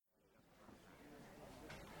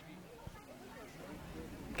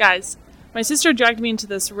Guys, my sister dragged me into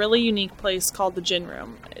this really unique place called the Gin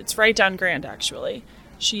Room. It's right down Grand, actually.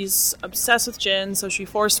 She's obsessed with gin, so she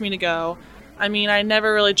forced me to go. I mean, I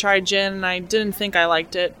never really tried gin, and I didn't think I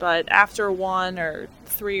liked it, but after 1 or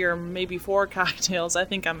 3 or maybe 4 cocktails, I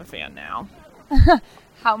think I'm a fan now.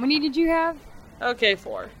 How many did you have? Okay,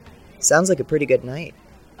 4. Sounds like a pretty good night.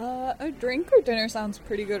 A drink or dinner sounds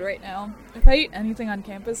pretty good right now. If I eat anything on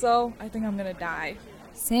campus, though, I think I'm gonna die.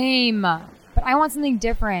 Same. But I want something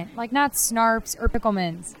different, like not Snarps or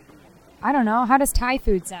Picklemans. I don't know, how does Thai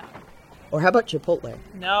food sound? Or how about Chipotle?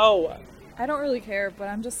 No. I don't really care, but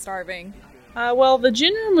I'm just starving. Well, the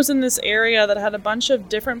Gin Room was in this area that had a bunch of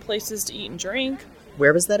different places to eat and drink.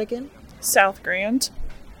 Where was that again? South Grand.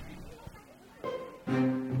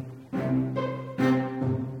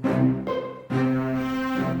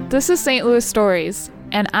 This is St. Louis Stories,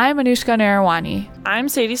 and I'm Anushka Narawani. I'm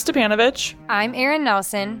Sadie Stepanovich. I'm Erin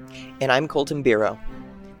Nelson. And I'm Colton Biro.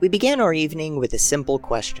 We began our evening with a simple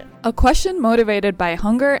question. A question motivated by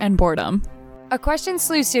hunger and boredom. A question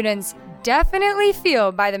SLU students definitely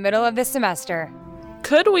feel by the middle of the semester.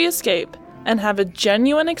 Could we escape and have a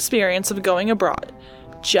genuine experience of going abroad,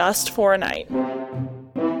 just for a night?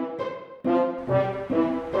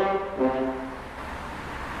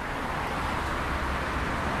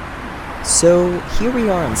 So, here we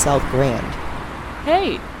are in South Grand.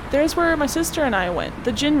 Hey, there's where my sister and I went,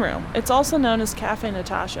 the Gin Room. It's also known as Cafe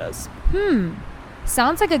Natasha's.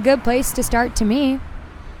 Sounds like a good place to start to me.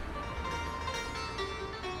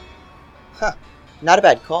 Huh, not a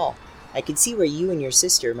bad call. I can see where you and your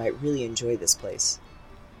sister might really enjoy this place.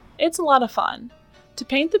 It's a lot of fun. To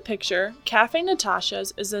paint the picture, Cafe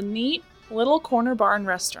Natasha's is a neat little corner bar and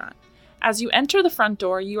restaurant. As you enter the front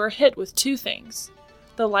door, you are hit with 2 things.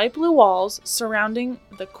 The light blue walls surrounding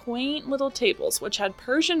the quaint little tables, which had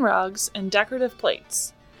Persian rugs and decorative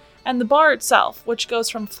plates, and the bar itself, which goes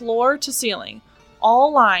from floor to ceiling,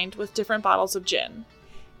 all lined with different bottles of gin.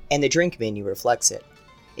 And the drink menu reflects it.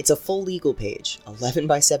 It's a full legal page, 11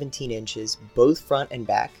 by 17 inches, both front and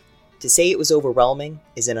back. To say it was overwhelming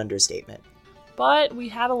is an understatement. But we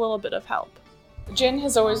had a little bit of help. Gin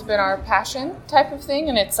has always been our passion type of thing,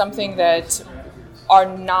 and it's something that our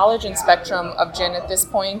knowledge and spectrum of gin at this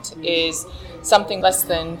point is something less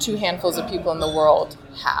than 2 handfuls of people in the world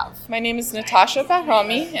have. My name is Natasha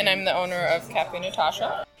Bahrami, and I'm the owner of Cafe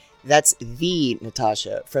Natasha. That's the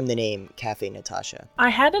Natasha from the name Cafe Natasha.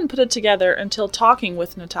 I hadn't put it together until talking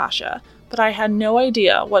with Natasha, but I had no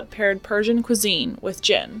idea what paired Persian cuisine with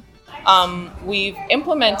gin. We've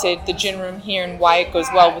implemented the Gin Room here, and why it goes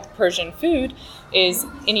well with Persian food is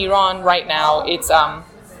in Iran right now it's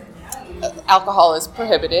alcohol is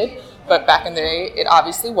prohibited, but back in the day it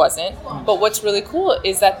obviously wasn't. But what's really cool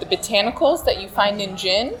is that the botanicals that you find in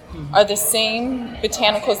gin are the same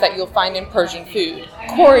botanicals that you'll find in Persian food.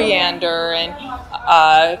 Coriander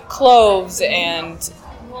and cloves and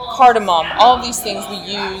cardamom, all of these things we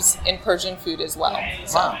use in Persian food as well.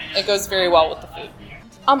 So it goes very well with the food.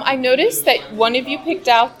 I noticed that one of you picked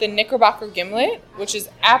out the Knickerbocker Gimlet, which is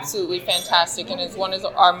absolutely fantastic and is one of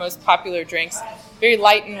our most popular drinks. Very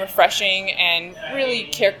light and refreshing and really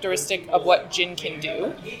characteristic of what gin can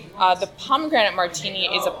do. The Pomegranate Martini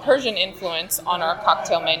is a Persian influence on our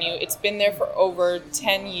cocktail menu. It's been there for over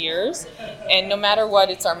 10 years, and no matter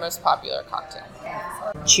what, it's our most popular cocktail.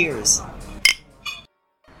 Cheers.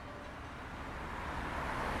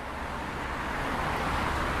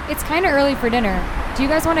 It's kind of early for dinner. Do you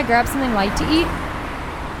guys want to grab something light to eat?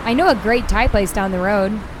 I know a great Thai place down the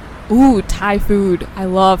road. Ooh, Thai food. I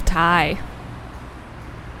love Thai.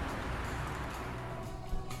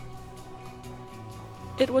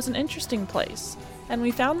 It was an interesting place, and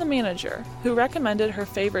we found the manager, who recommended her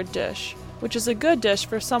favorite dish, which is a good dish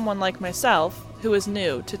for someone like myself, who is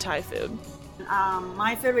new to Thai food.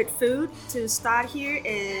 My favorite food to start here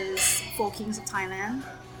is Four Kings of Thailand.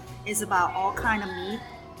 It's about all kind of meat,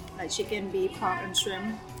 like chicken, beef, pork, and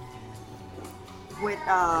shrimp, with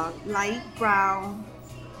light brown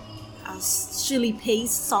chili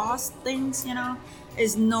paste sauce things,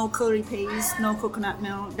 It's no curry paste, no coconut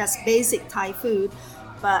milk. That's basic Thai food.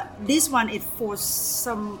 But this one is for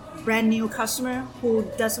some brand new customer who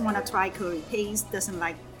doesn't want to try curry paste, doesn't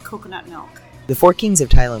like coconut milk. The Four Kings of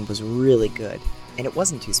Thailand was really good, and it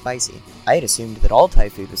wasn't too spicy. I had assumed that all Thai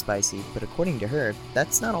food was spicy, but according to her,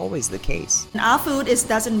 that's not always the case. Our food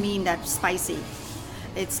doesn't mean that spicy.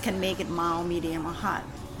 It can make it mild, medium, or hot.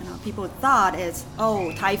 People thought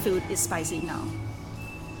Thai food is spicy. No.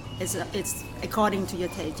 It's according to your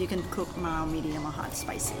taste. You can cook mild, medium, or hot,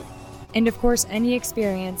 spicy. And of course, any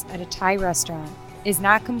experience at a Thai restaurant is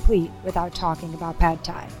not complete without talking about Pad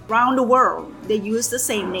Thai. Around the world, they use the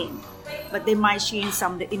same name. but they might change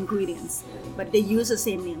some of the ingredients. But they use the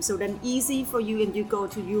same name. So then easy for you, and you go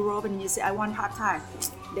to Europe and you say, I want pad thai.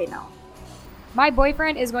 They know. My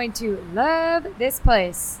boyfriend is going to love this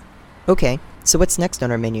place. Okay, so what's next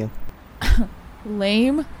on our menu?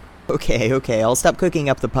 Lame. Okay, I'll stop cooking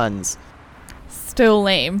up the puns. Still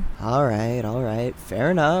lame. Alright,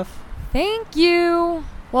 fair enough. Thank you.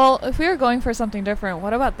 Well, if we were going for something different,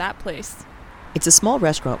 what about that place? It's a small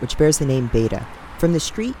restaurant which bears the name Beta. From the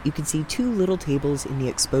street, you can see 2 little tables in the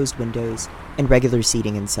exposed windows and regular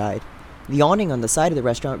seating inside. The awning on the side of the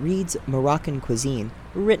restaurant reads Moroccan cuisine,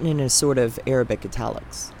 written in a sort of Arabic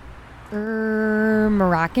italics.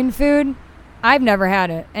 Moroccan food? I've never had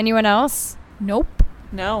it. Anyone else? Nope.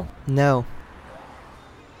 No. No.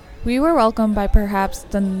 We were welcomed by perhaps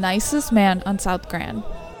the nicest man on South Grand.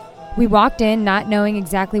 We walked in not knowing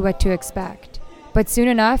exactly what to expect. But soon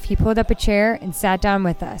enough, he pulled up a chair and sat down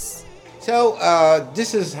with us. So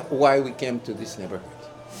this is why we came to this neighborhood.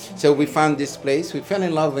 So we found this place, we fell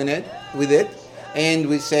in love with it, and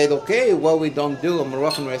we said, okay, well, we don't do a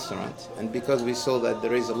Moroccan restaurant. And because we saw that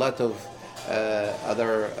there is a lot of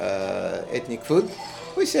other ethnic food,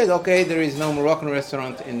 we said, okay, there is no Moroccan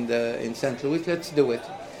restaurant in St. Louis, let's do it.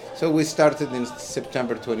 So we started in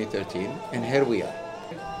September 2013, and here we are.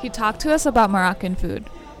 He talked to us about Moroccan food,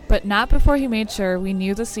 but not before he made sure we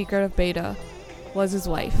knew the secret of Beta was his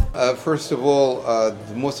wife. First of all,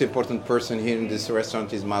 the most important person here in this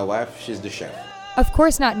restaurant is my wife. She's the chef. Of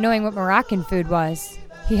course, not knowing what Moroccan food was,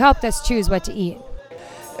 he helped us choose what to eat.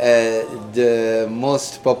 The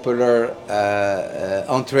most popular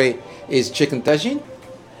entree is chicken tagine.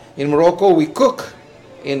 In Morocco, we cook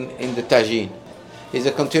in the tagine. It's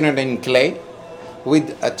a container in clay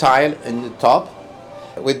with a tile in the top,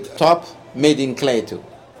 with top made in clay too.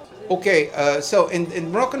 Okay, so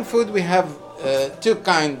in Moroccan food we have 2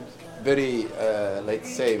 kind, very, let's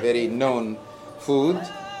say, very known food.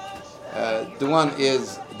 The one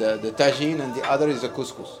is the tagine and the other is the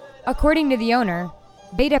couscous. According to the owner,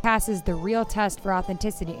 Beta passes the real test for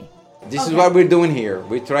authenticity. This is what we're doing here.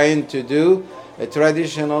 We're trying to do a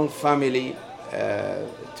traditional family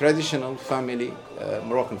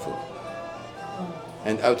Moroccan food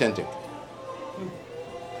and authentic.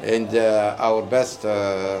 And our best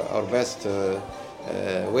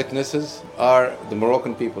witnesses are the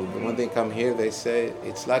Moroccan people. When they come here, they say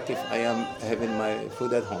it's like if I am having my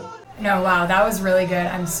food at home. No, wow, that was really good.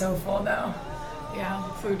 I'm so full though. Yeah,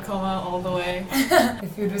 food coma all the way. The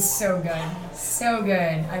food was so good. So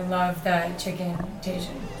good. I love the chicken tagine.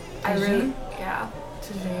 Tajine.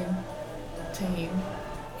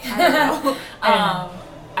 I don't know.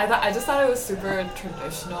 I just thought it was super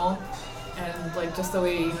traditional, and like just the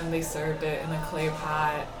way even they served it in a clay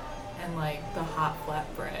pot and like the hot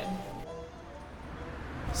flatbread.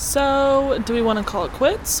 So, do we want to call it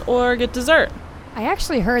quits or get dessert? I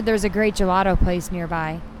actually heard there's a great gelato place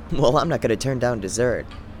nearby. Well, I'm not going to turn down dessert.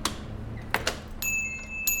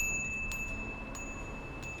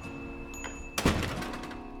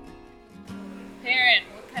 Parent,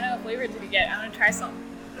 what kind of flavor did you get? I want to try some.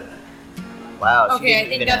 Wow. Okay, I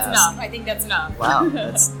think that's enough. Wow,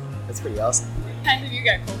 that's pretty awesome. What kind did you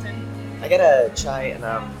get, Colton? I got a chai and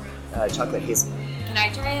chocolate hazelnut. Can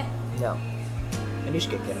I try it? No.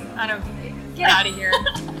 Anushka, get it. I don't. Get out of here.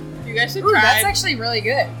 You guys should Ooh, try. that's actually really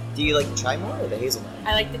good. Do you like the chai more or the hazelnut?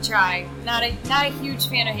 I like the chai. Not a huge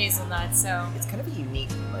fan of hazelnut, so. It's kind of a unique,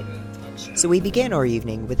 touch. So we began our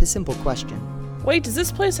evening with a simple question. Wait, does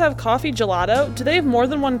this place have coffee gelato? Do they have more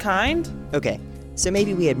than one kind? Okay, so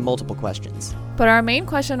maybe we had multiple questions. But our main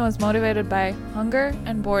question was motivated by hunger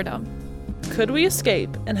and boredom. Could we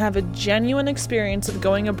escape and have a genuine experience of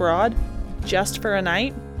going abroad just for a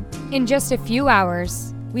night? In just a few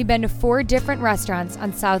hours, we've been to 4 different restaurants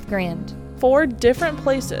on South Grand. 4 different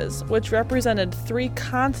places, which represented 3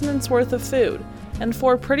 continents worth of food and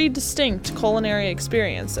 4 pretty distinct culinary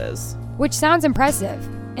experiences. Which sounds impressive,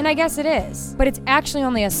 and I guess it is. But it's actually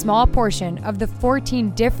only a small portion of the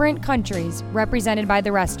 14 different countries represented by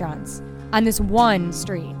the restaurants on this one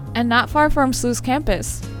street. And not far from SLU's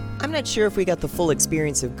campus. I'm not sure if we got the full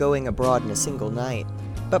experience of going abroad in a single night,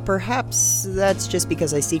 but perhaps that's just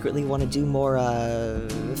because I secretly want to do more,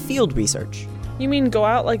 field research. You mean go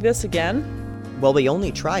out like this again? Well, we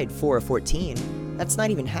only tried 4 of 14. That's not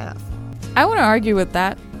even half. I want to argue with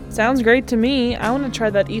that. Sounds great to me. I want to try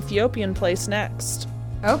that Ethiopian place next.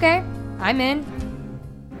 Okay, I'm in.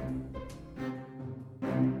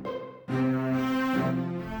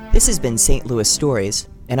 This has been St. Louis Stories,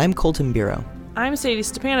 and I'm Colton Bureau. I'm Sadie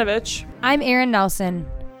Stepanovich. I'm Erin Nelson.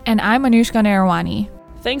 And I'm Anushka Nairwani.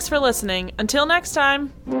 Thanks for listening. Until next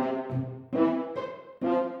time.